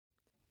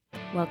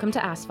Welcome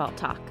to Asphalt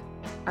Talk.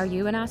 Are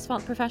you an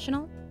asphalt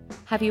professional?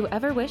 Have you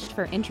ever wished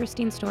for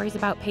interesting stories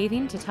about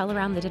paving to tell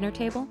around the dinner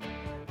table?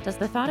 Does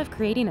the thought of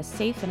creating a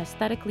safe and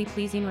aesthetically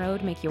pleasing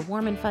road make you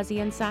warm and fuzzy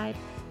inside?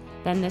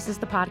 Then this is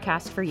the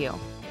podcast for you.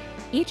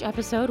 Each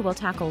episode will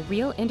tackle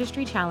real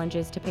industry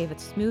challenges to pave a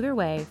smoother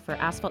way for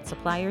asphalt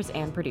suppliers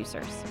and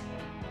producers.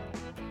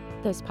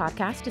 This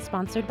podcast is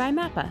sponsored by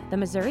MAPA, the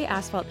Missouri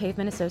Asphalt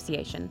Pavement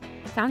Association.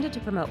 Founded to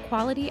promote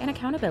quality and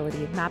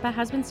accountability, MAPA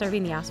has been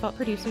serving the asphalt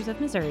producers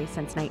of Missouri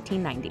since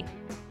 1990.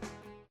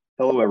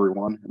 Hello,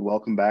 everyone, and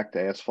welcome back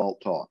to Asphalt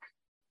Talk.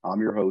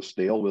 I'm your host,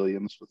 Dale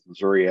Williams with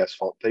Missouri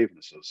Asphalt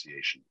Pavement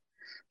Association.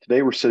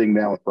 Today, we're sitting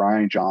down with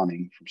Brian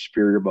Johanning from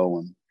Superior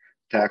Bowen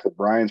to tackle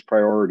Brian's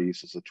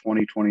priorities as the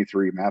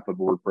 2023 MAPA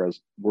Board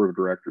of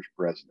Directors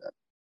President.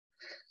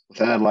 With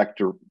that, I'd like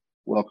to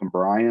welcome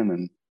Brian,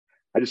 and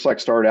I'd just like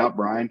to start out,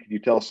 Brian, can you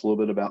tell us a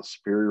little bit about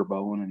Superior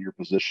Bowen and your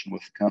position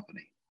with the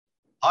company?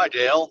 Hi,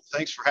 Dale.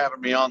 Thanks for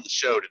having me on the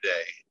show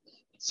today.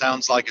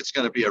 Sounds like it's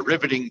going to be a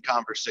riveting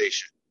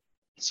conversation.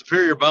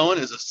 Superior Bowen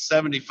is a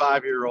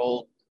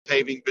 75-year-old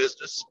paving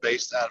business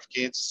based out of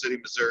Kansas City,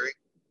 Missouri.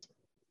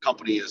 The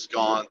company has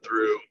gone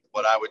through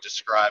what I would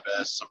describe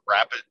as some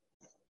rapid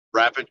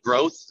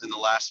growth in the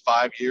last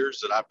 5 years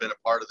that I've been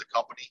a part of the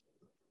company.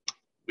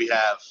 We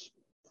have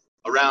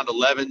around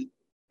 11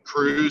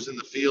 crews in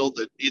the field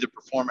that either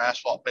perform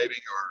asphalt paving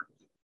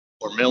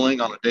or milling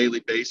on a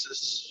daily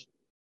basis.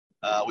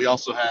 We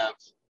also have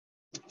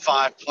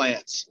 5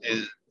 plants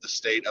in the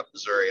state of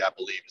Missouri, I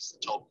believe is the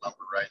total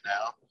number right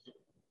now.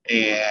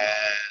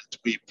 And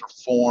we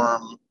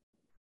perform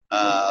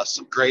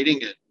some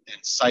grading and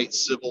site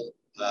civil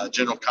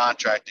general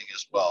contracting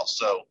as well.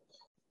 So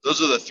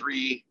those are the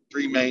three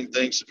main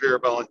things Superior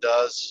Bowen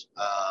does.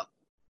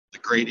 The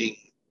grading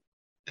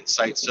and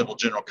site civil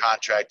general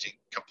contracting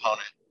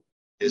component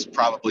is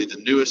probably the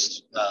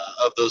newest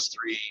of those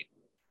three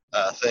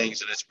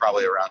things, and it's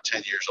probably around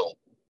 10 years old.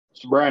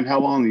 So, Brian, how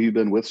long have you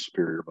been with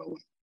Superior Bowen?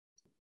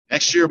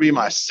 Next year will be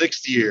my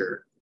 6th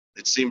year.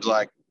 It seems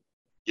like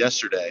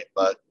yesterday,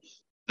 but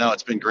no,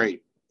 it's been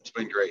great. It's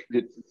been great.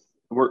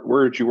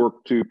 Where did you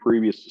work to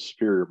previous to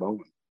Superior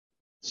Bowen?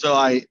 So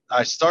I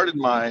started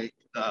my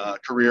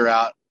career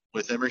out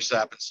with Emery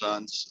Sapp and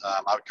Sons.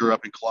 I grew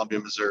up in Columbia,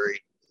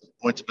 Missouri,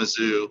 went to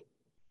Mizzou,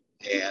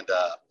 and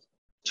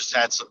just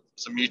had some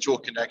mutual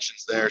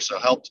connections there. So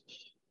helped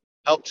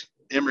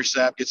Emery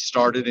Sapp get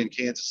started in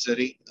Kansas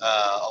City,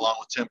 along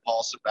with Tim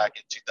Paulson back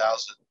in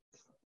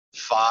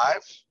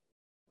 2005.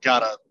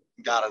 Got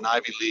an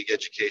Ivy League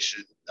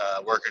education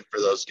working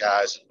for those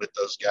guys and with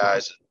those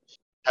guys, and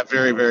have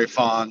very, very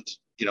fond,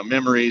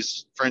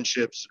 memories,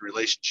 friendships, and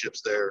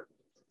relationships there.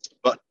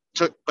 But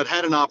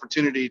had an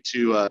opportunity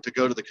to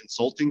go to the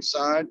consulting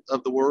side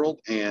of the world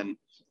and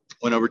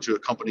went over to a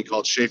company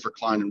called Schaefer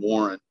Klein and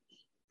Warren,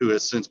 who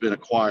has since been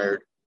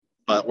acquired,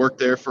 but worked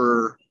there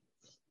for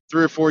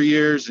 3 or 4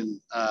 years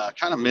and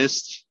kind of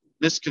missed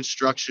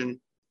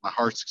construction. My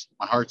heart's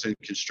in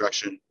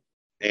construction,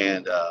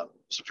 and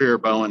Superior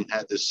Bowen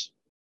had this,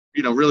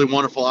 really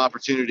wonderful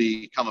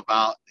opportunity come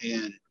about,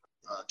 and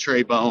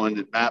Trey Bowen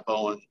and Matt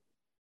Bowen,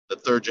 the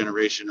 3rd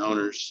generation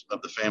owners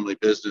of the family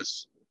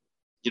business,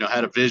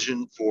 had a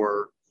vision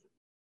for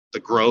the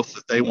growth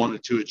that they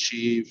wanted to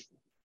achieve,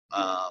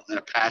 and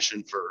a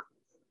passion for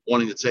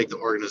wanting to take the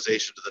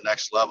organization to the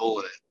next level.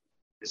 And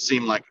it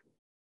seemed like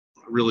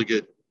a really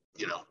good,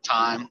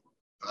 time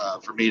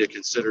for me to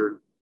consider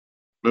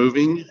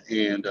moving.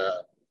 And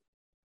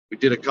we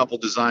did a couple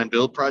design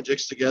build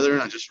projects together,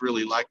 and I just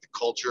really liked the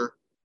culture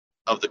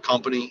of the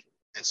company.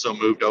 And so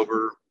moved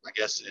over, I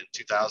guess, in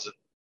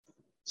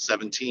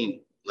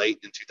 2017, late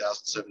in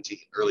 2017,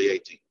 early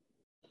 18.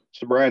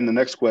 So, Brian, the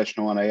next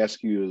question I want to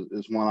ask you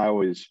is one I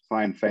always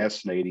find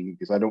fascinating,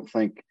 because I don't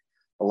think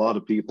a lot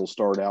of people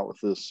start out with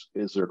this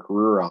as their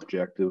career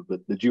objective.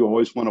 But did you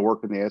always want to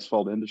work in the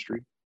asphalt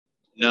industry?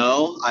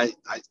 No,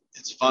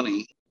 it's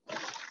funny,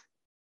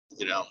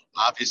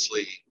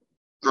 obviously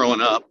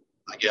growing up,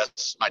 I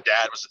guess my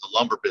dad was in the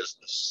lumber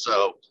business.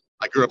 So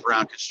I grew up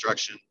around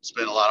construction,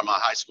 spent a lot of my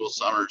high school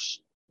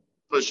summers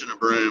pushing a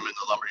broom in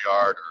the lumber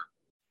yard or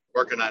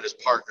working at his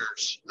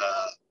partner's,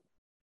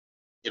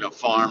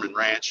 farm and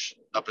ranch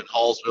up in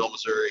Hallsville,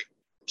 Missouri.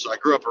 So I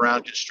grew up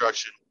around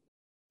construction,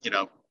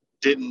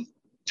 didn't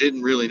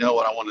really know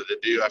what I wanted to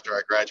do after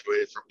I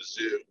graduated from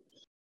Mizzou.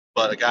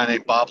 But a guy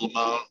named Bob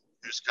Lamone,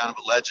 who's kind of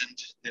a legend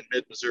in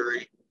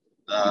mid-Missouri,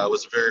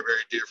 was a very,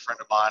 very dear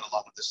friend of mine,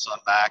 along with his son,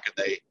 Mac, and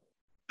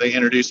they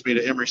introduced me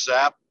to Emery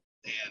Sapp.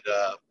 And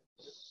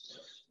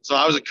so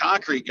I was a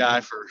concrete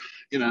guy for,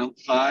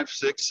 5,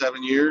 6,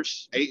 7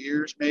 years, 8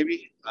 years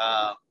maybe.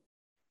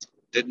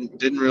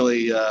 Didn't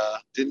really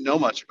didn't know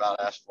much about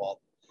asphalt.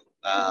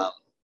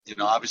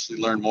 Obviously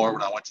learned more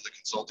when I went to the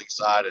consulting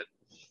side,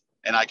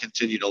 and I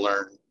continue to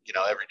learn,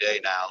 every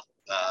day now,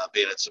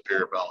 being at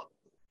Superior Bowen.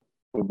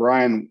 Well,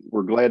 Brian,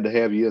 we're glad to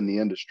have you in the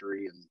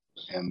industry,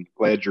 and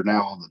glad you're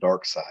now on the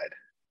dark side.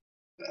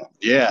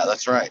 Yeah,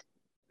 that's right.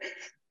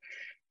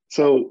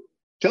 So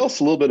tell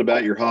us a little bit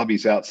about your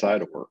hobbies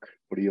outside of work.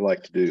 What do you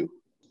like to do?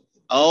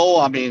 Oh,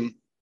 I mean,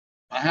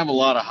 I have a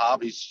lot of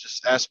hobbies.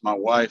 Just ask my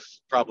wife,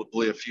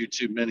 probably a few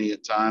too many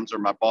at times, or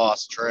my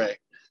boss, Trey.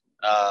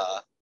 Uh,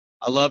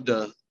 I love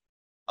to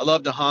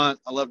hunt.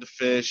 I love to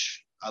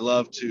fish. I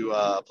love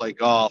to play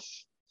golf.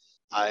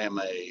 I am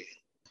I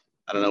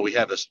don't know. We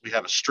have a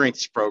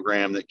strengths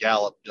program that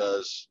Gallup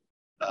does,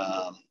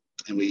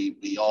 and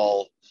we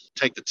all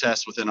take the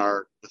test within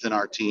our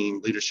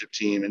team, leadership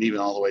team, and even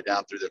all the way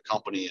down through the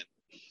company. And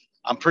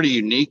I'm pretty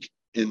unique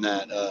in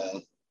that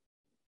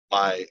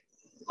my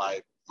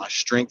my my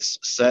strengths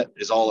set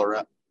is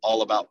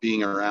all about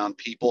being around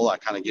people. I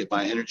kind of get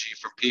my energy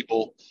from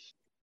people,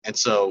 and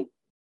so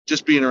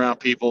just being around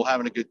people,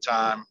 having a good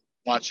time,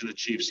 watching a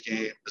Chiefs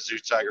game, a Zoo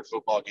Tiger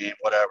football game,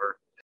 whatever,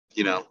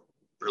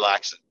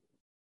 relaxing.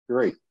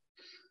 Great.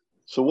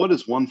 So what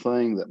is one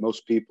thing that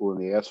most people in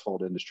the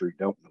asphalt industry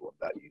don't know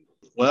about you?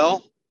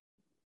 Well,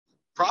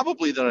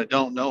 probably that I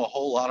don't know a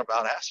whole lot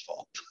about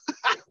asphalt.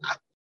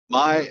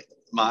 my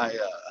my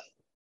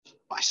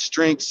my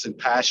strengths and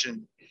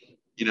passion,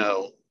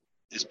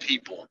 is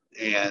people,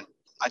 and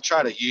I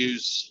try to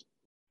use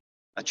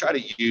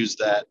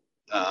that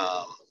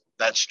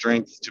that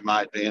strength to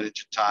my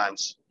advantage at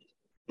times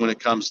when it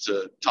comes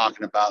to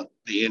talking about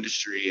the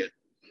industry and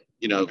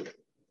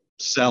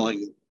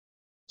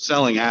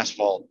selling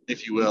asphalt,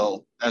 if you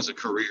will, as a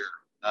career.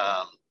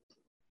 Um,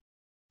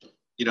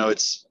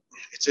 it's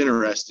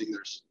interesting.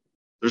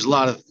 There's a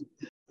lot of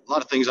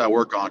things I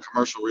work on: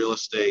 commercial real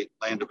estate,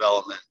 land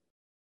development,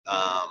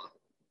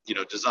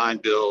 design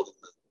build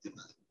in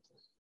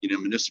the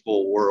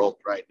municipal world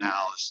right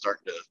now is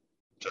starting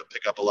to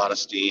pick up a lot of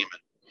steam.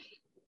 And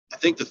I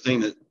think the thing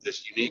that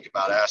is unique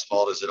about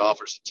asphalt is it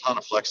offers a ton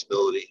of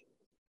flexibility.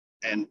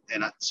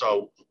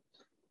 So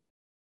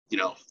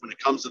when it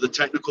comes to the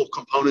technical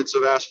components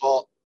of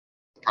asphalt,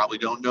 probably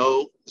don't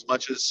know as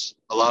much as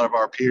a lot of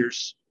our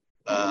peers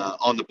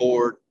on the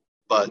board,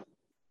 but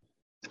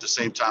at the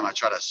same time, I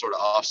try to sort of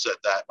offset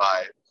that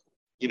by,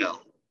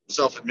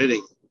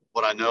 self-admitting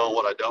what I know and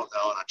what I don't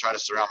know, and I try to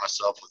surround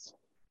myself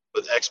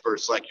with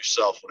experts like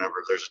yourself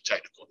whenever there's a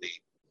technical need.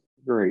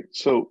 Great.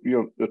 So,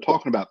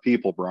 talking about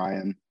people,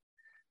 Brian,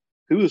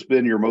 who has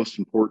been your most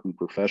important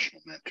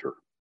professional mentor?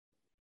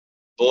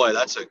 Boy,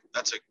 that's a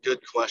good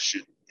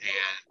question.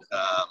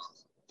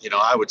 And,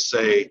 I would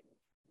say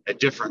at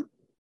different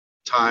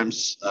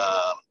times,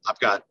 I've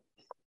got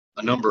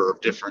a number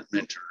of different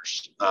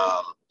mentors,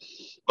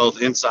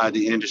 both inside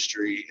the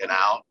industry and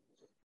out.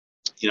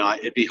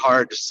 It'd be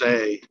hard to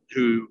say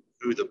who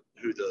the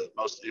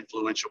most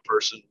influential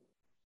person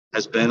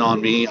has been on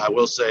me. I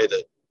will say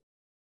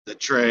that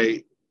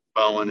Trey,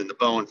 Bowen, and the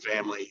Bowen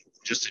family,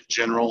 just in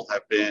general,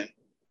 have been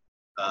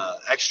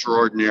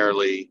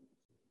extraordinarily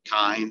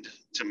kind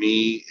to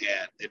me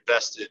and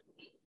invested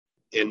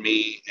in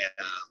me.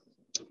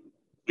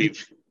 And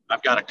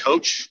I've got a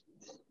coach,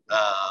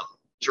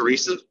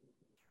 Teresa,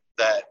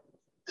 that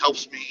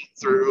helps me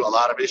through a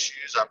lot of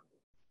issues. I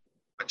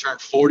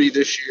turned 40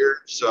 this year,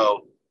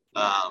 so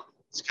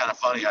it's kind of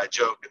funny. I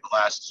joke in the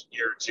last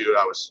year or two,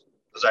 I was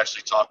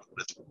actually talking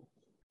with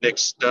Nick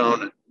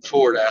Stone at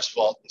Ford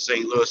Asphalt in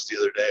St. Louis the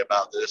other day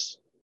about this.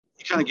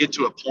 You kind of get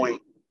to a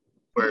point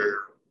where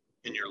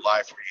in your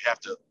life where you have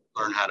to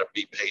learn how to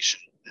be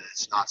patient, and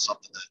it's not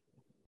something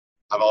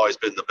that I've always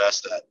been the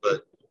best at.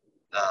 But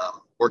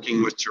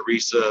working with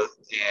Teresa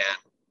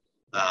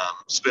and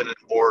spending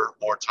more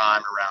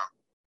time around,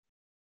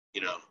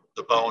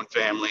 the Bowen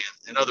family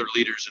and other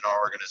leaders in our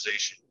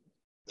organization.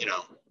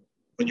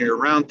 When you're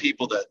around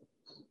people that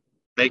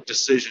make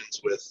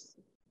decisions with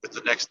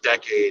the next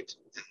decade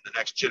and the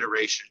next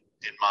generation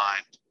in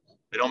mind,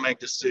 they don't make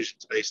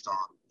decisions based on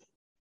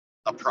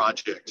a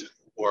project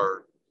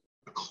or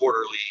a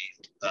quarterly,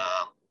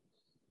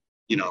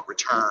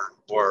 return,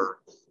 or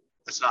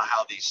that's not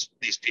how these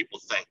people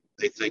think.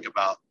 They think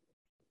about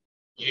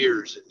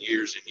years and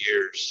years and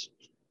years.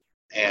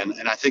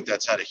 And I think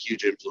that's had a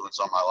huge influence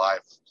on my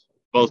life,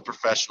 both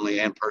professionally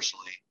and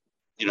personally,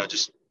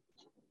 just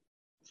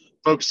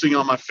focusing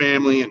on my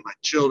family and my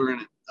children,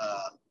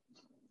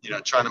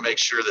 and, trying to make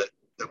sure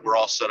that we're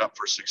all set up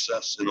for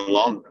success in the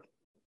long run.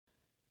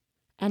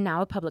 And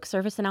now a public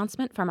service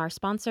announcement from our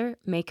sponsor,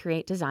 May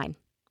Create Design.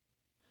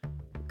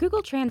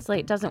 Google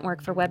Translate doesn't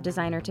work for web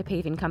designer to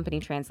paving company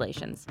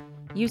translations.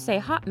 You say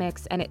hot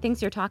mix and it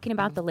thinks you're talking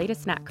about the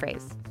latest snack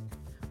craze.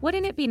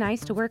 Wouldn't it be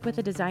nice to work with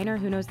a designer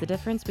who knows the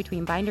difference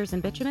between binders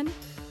and bitumen?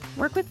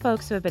 Work with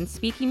folks who have been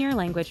speaking your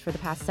language for the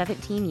past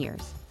 17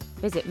 years.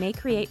 Visit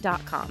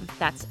maycreate.com.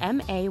 That's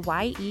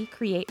MAYE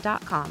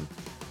create.com.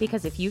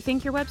 Because if you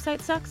think your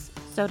website sucks,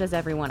 so does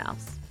everyone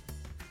else.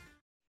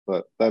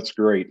 But that's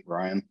great,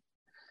 Brian.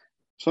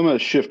 So I'm going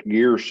to shift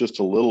gears just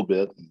a little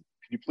bit. Can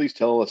you please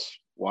tell us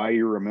why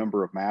you're a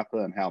member of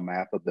MAPA and how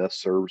MAPA best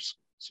serves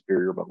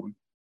Superior Bowen?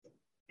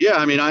 Yeah,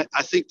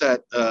 I think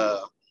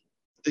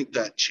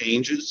that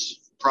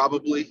changes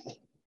probably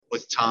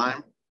with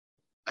time.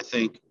 I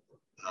think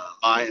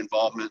my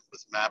involvement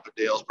with MAPA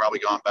Dale's probably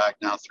gone back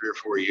now 3 or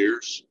 4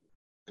 years.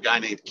 A guy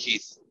named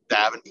Keith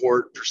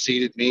Davenport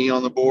preceded me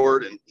on the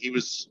board, and he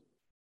was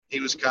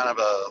kind of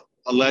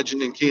a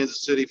legend in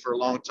Kansas City for a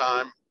long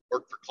time.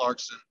 worked for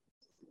Clarkson,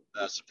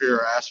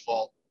 Superior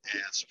Asphalt,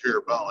 and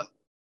Superior Bowen.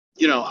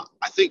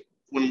 I think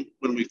when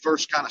we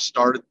first kind of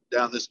started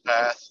down this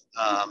path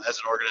as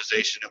an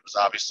organization, it was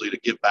obviously to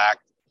give back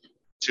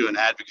to an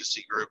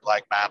advocacy group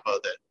like MAPA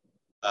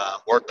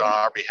that worked on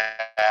our behalf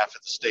at the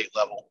state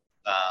level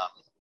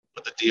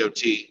with the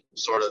DOT,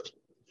 sort of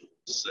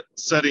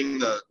setting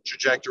the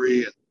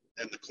trajectory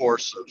and the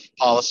course of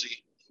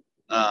policy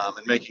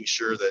and making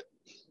sure that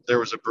there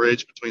was a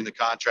bridge between the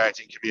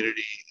contracting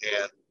community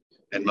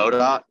and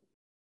MoDOT.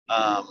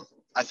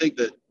 I think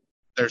that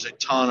there's a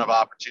ton of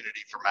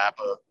opportunity for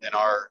MAPA and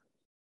our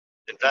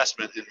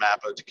investment in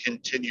MAPA to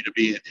continue to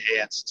be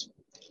enhanced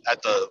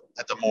at the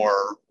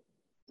more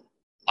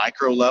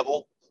micro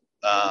level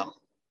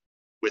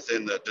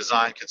within the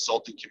design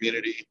consulting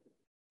community,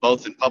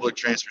 both in public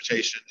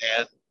transportation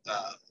and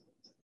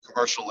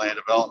commercial land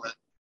development,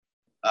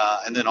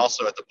 and then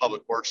also at the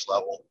public works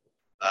level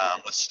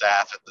with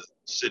staff at the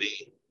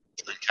city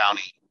and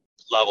county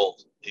level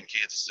in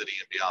Kansas City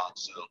and beyond.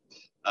 So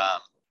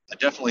I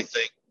definitely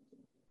think,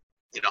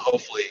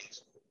 hopefully,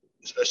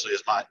 especially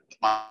as my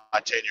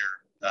tenure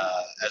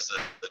as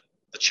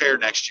the chair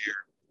next year,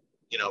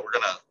 we're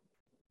going to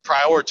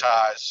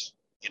prioritize,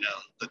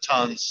 the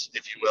tons,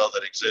 if you will,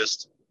 that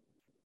exist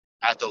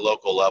at the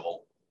local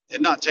level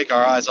and not take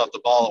our eyes off the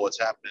ball of what's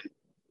happening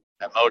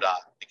at MoDOT,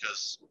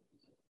 because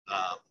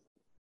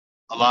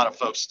a lot of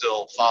folks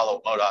still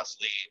follow MoDOT's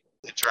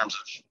lead in terms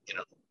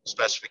of,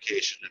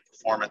 specification and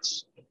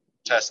performance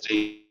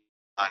testing,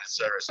 et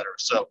cetera, et cetera.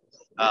 So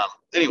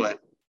anyway,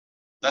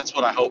 that's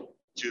what I hope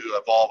to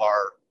evolve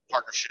our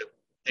partnership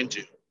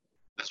into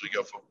as we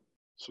go forward.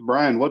 So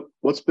Brian,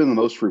 what's been the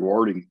most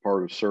rewarding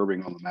part of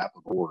serving on the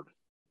MAPA board?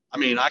 I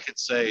mean, I could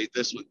say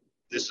this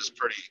is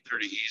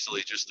pretty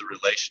easily just the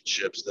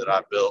relationships that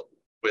I built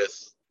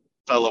with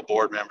fellow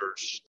board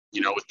members,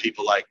 with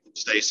people like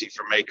Stacy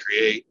from May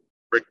Create,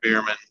 Rick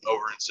Bierman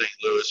over in St.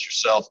 Louis,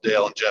 yourself,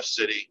 Dale, and Jeff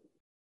City.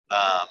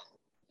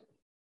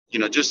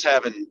 Just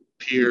having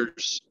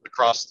peers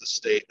across the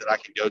state that I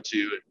can go to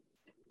and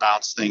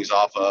bounce things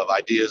off of,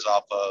 ideas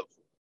off of,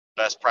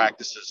 best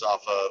practices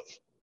off of,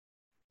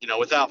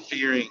 without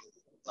fearing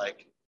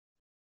like,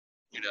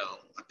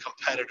 a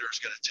competitor is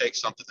going to take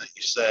something that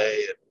you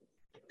say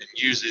and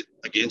use it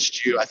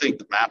against you. I think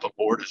the MAPA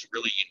board is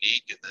really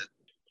unique in that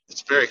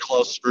it's a very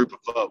close group of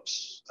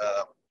folks,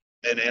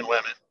 men and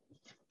women,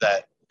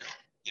 that,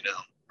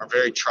 are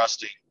very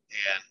trusting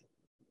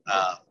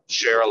and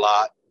share a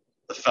lot.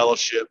 The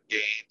fellowship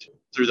gained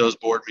through those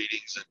board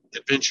meetings and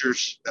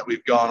adventures that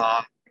we've gone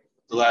on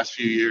the last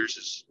few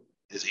years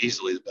is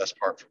easily the best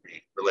part for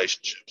me,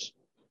 relationships.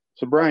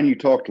 So Brian, you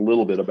talked a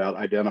little bit about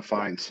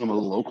identifying some of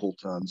the local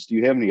tons. Do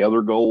you have any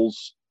other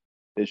goals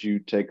as you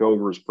take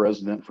over as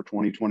president for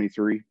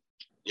 2023?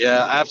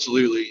 Yeah,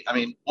 absolutely. I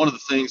mean, one of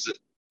the things that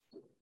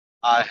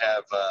I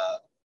have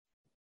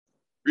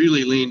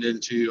really leaned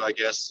into, I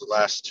guess, the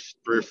last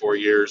 3 or 4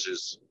 years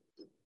is,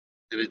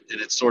 and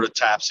it sort of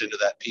taps into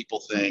that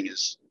people thing,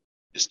 is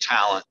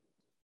talent,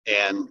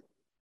 and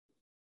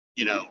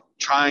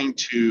trying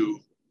to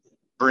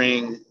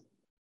bring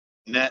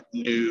net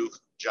new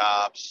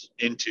jobs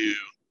into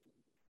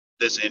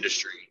this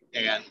industry.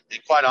 And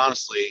quite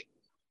honestly,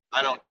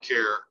 I don't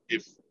care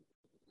if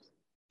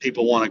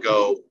people want to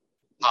go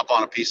hop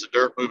on a piece of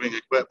dirt moving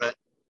equipment,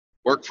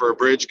 work for a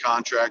bridge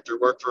contractor,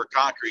 work for a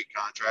concrete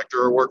contractor,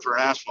 or work for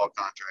an asphalt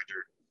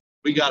contractor.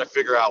 We got to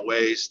figure out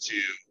ways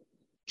to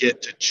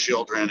get to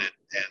children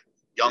and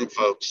young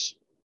folks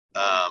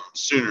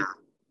sooner,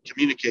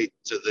 communicate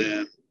to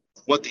them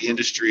what the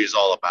industry is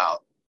all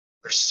about.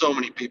 There's so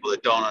many people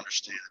that don't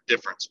understand the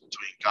difference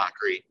between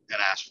concrete and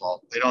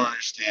asphalt. They don't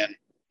understand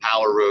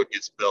how a road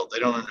gets built. They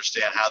don't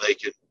understand how they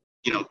can,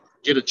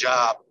 get a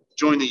job,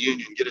 join the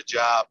union, get a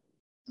job,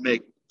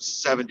 make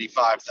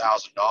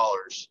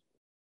 $75,000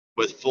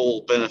 with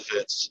full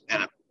benefits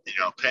and a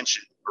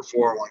pension or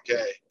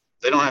 401k.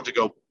 They don't have to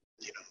go,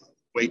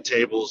 wait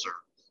tables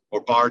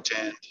or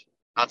bartend.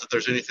 Not that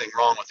there's anything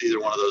wrong with either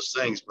one of those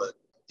things, but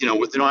they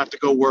don't have to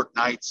go work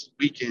nights,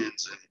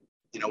 weekends, and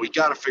we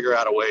got to figure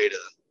out a way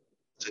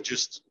to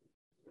just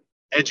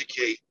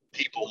educate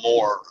people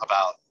more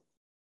about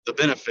the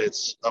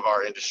benefits of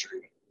our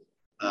industry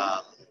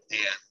and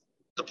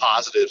the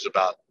positives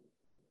about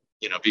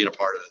being a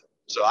part of it.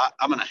 So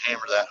I'm going to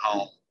hammer that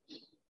home,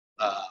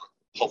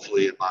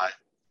 hopefully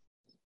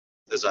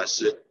as I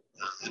sit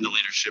in the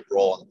leadership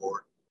role on the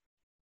board.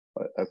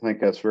 I think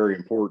that's very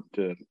important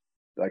to,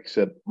 like I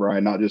said,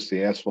 Brian, not just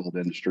the asphalt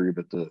industry,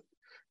 but the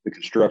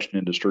construction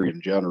industry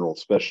in general,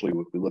 especially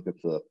if we look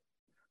at the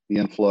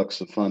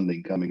influx of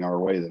funding coming our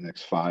way the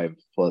next 5+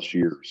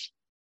 years.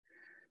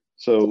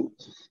 So,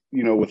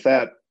 with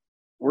that,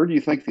 where do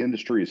you think the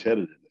industry is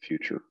headed in the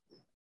future?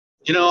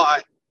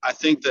 I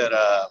think that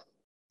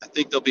I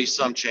think there'll be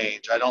some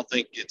change. I don't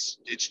think it's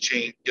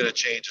going to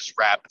change as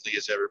rapidly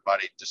as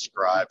everybody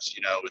describes,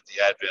 with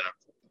the advent of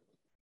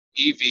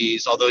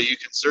EVs, although you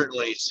can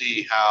certainly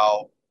see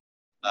how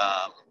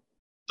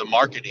the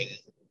marketing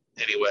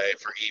anyway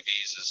for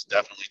EVs is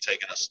definitely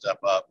taking a step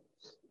up.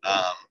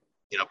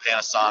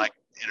 Panasonic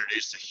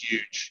introduced a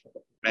huge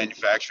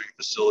manufacturing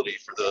facility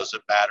for those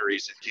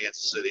batteries in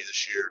Kansas City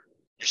this year.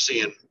 You're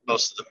seeing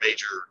most of the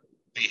major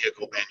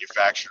vehicle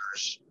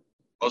manufacturers,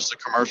 most of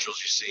the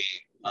commercials you see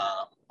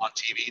on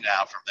TV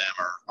now from them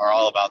are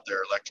all about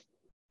their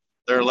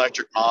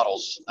electric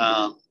models.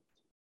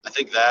 I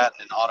think that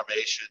and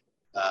automation,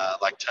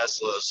 like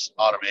Tesla's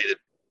automated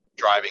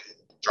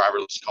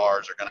driverless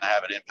cars, are going to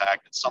have an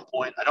impact at some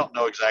point. I don't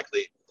know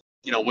exactly,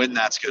 when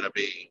that's going to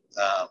be.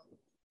 I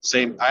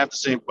have the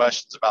same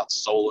questions about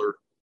solar.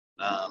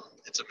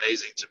 It's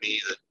amazing to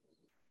me that,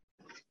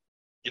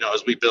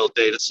 as we build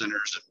data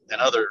centers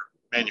and other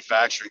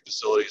manufacturing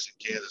facilities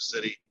in Kansas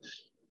City,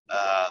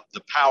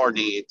 the power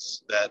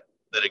needs that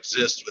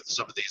exist with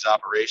some of these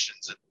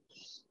operations, and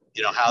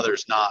how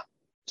there's not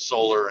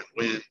solar and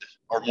wind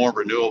or more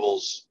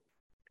renewables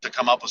to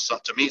come up with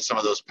to meet some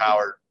of those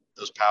power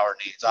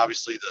needs.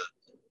 Obviously,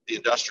 the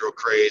industrial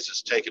craze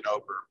has taken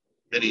over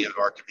many of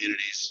our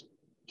communities.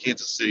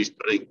 Kansas City's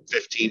putting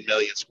 15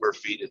 million square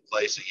feet in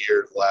place a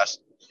year the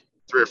last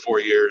 3 or 4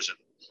 years,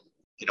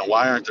 and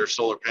why aren't there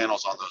solar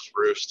panels on those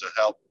roofs to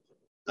help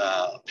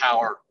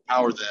power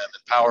them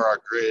and power our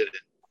grid?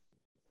 And,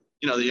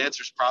 the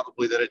answer is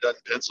probably that it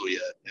doesn't pencil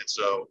yet. And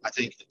so I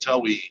think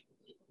until we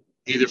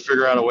either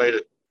figure out a way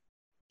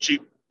to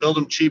build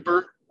them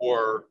cheaper,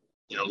 or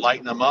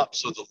lighten them up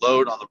so the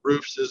load on the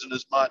roofs isn't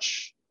as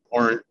much,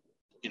 or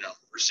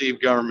receive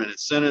government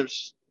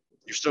incentives,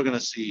 you're still going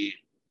to see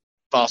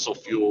fossil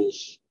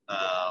fuels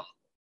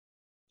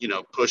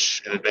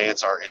push and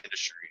advance our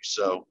industry.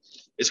 So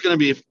it's going to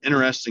be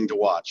interesting to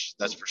watch,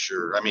 that's for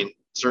sure. I mean,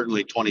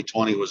 certainly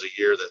 2020 was a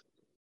year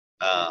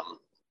that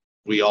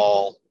we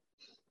all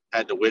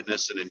had to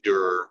witness and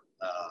endure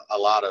a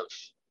lot of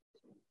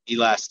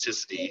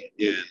elasticity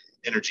in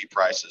energy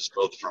prices,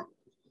 both from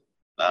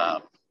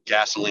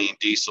gasoline,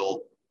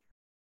 diesel,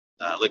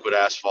 liquid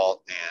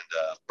asphalt,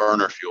 and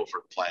burner fuel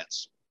for the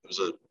plants. It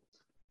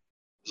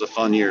was a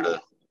fun year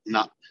to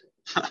not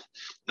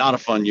a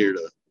fun year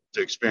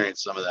to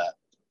experience some of that.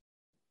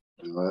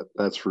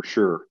 That's for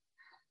sure.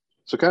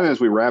 So kind of as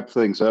we wrap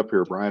things up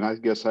here, Brian, I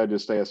guess I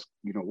just ask,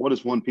 what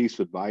is one piece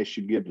of advice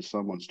you'd give to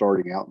someone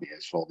starting out in the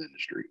asphalt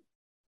industry?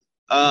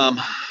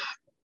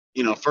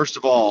 First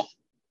of all,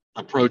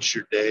 approach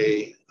your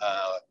day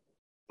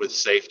with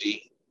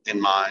safety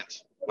in mind,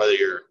 whether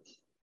you're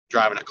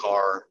driving a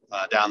car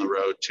down the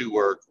road to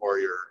work, or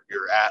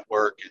you're at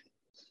work and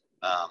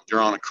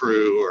you're on a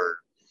crew, or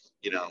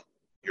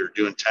you're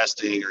doing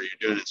testing, or you're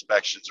doing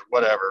inspections, or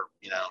whatever.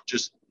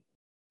 Just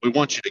we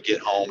want you to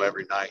get home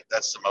every night.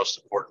 That's the most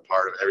important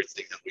part of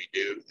everything that we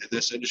do in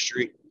this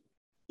industry.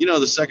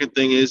 The second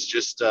thing is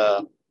just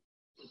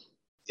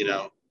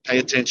pay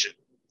attention,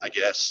 I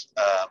guess,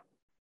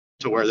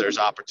 to where there's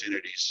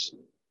opportunities.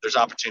 There's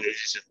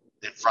opportunities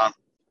in front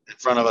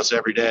of us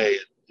every day,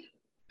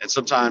 and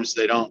sometimes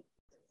they don't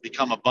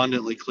become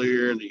abundantly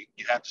clear, and you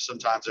have to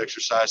sometimes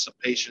exercise some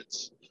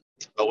patience.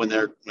 But when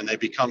they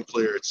become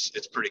clear,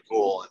 it's pretty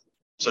cool. And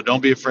so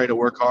don't be afraid to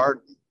work hard,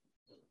 and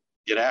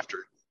get after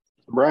it.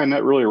 Brian,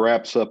 that really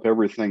wraps up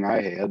everything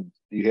I had.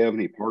 Do you have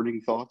any parting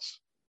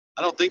thoughts?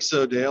 I don't think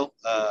so, Dale.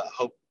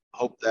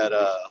 Hope that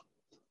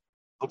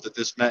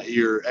this met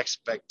your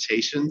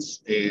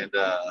expectations. And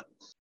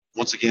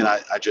once again, I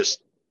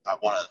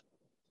want to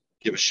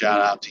give a shout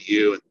out to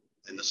you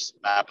and the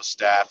MAPA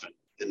staff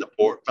and the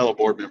fellow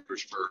board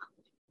members for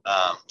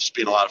just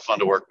being a lot of fun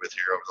to work with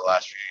here over the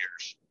last few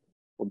years.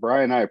 Well,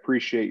 Brian, I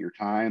appreciate your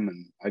time,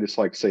 and I just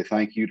like to say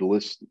thank you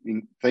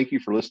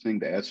for listening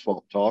to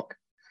Asphalt Talk,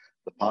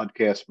 the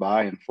podcast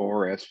by and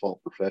for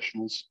asphalt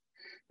professionals.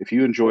 If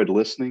you enjoyed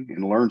listening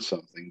and learned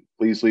something,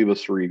 please leave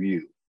us a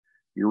review.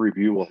 Your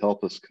review will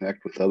help us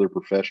connect with other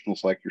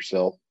professionals like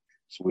yourself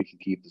so we can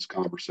keep this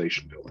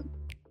conversation going.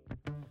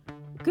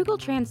 Google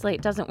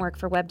Translate doesn't work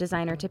for web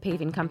designer to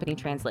paving company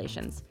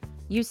translations.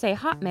 You say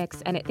hot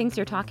mix and it thinks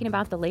you're talking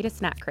about the latest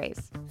snack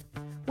craze.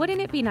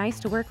 Wouldn't it be nice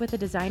to work with a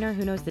designer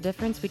who knows the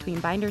difference between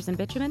binders and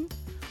bitumen?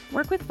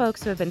 Work with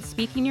folks who have been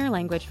speaking your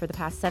language for the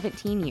past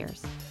 17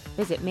 years.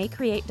 Visit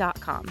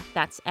mayecreate.com.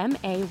 That's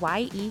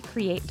MAYE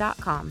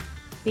create.com.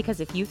 Because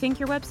if you think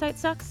your website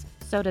sucks,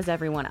 so does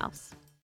everyone else.